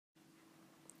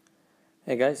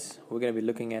Hey guys, we're going to be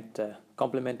looking at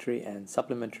complementary and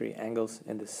supplementary angles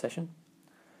in this session.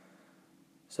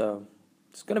 So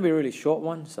it's going to be a really short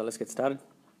one, so let's get started.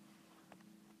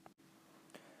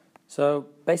 So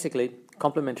basically,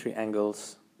 complementary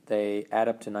angles, they add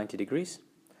up to 90 degrees.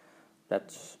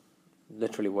 That's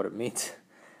literally what it means.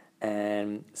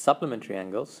 And supplementary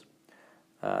angles,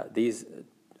 these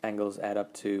angles add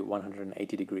up to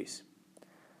 180 degrees.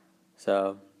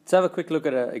 So let's have a quick look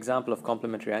at an example of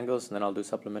complementary angles, and then I'll do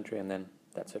supplementary, and then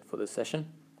that's it for this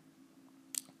session.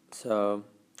 So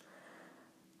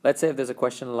let's say if there's a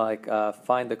question like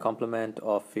find the complement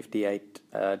of 58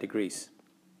 degrees,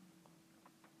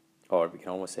 or we can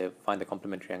almost say find the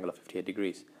complementary angle of 58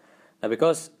 degrees. Now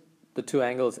because the two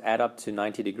angles add up to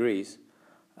 90 degrees,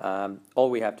 all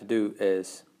we have to do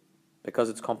is, because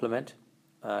it's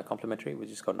complementary, we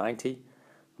just got 90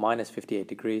 minus 58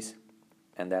 degrees,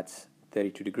 and that's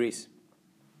 32 degrees.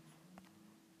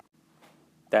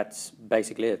 That's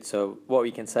basically it. So what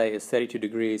we can say is 32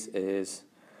 degrees is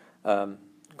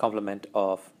complement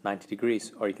of 90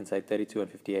 degrees, or you can say 32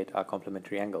 and 58 are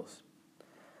complementary angles.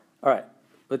 All right,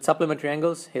 with supplementary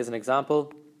angles, here's an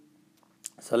example.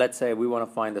 So let's say we want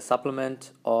to find the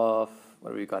supplement of,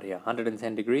 what do we got here,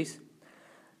 110 degrees.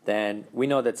 Then we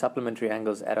know that supplementary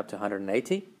angles add up to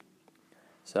 180.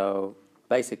 So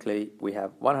basically we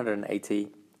have 180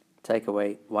 take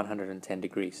away 110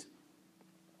 degrees,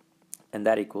 and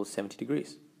that equals 70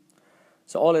 degrees.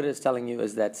 So all it is telling you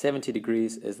is that 70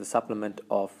 degrees is the supplement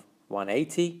of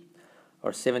 180,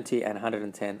 or 70 and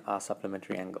 110 are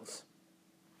supplementary angles.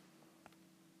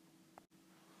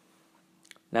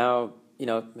 Now,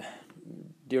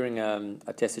 during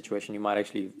a test situation, you might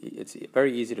actually, it's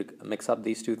very easy to mix up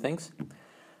these two things.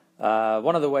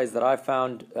 One of the ways that I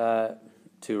found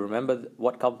to remember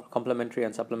what complementary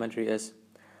and supplementary is,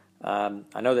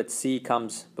 I know that C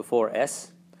comes before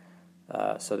S,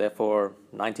 so therefore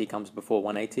 90 comes before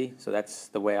 180, so that's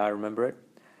the way I remember it.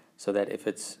 So that if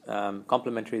it's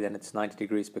complementary, then it's 90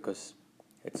 degrees because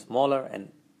it's smaller,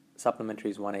 and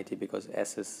supplementary is 180 because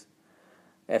S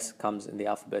comes in the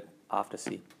alphabet after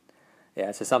C.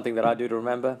 Yeah, so something that I do to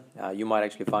remember. You might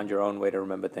actually find your own way to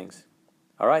remember things.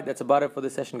 All right, that's about it for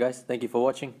this session, guys. Thank you for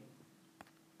watching.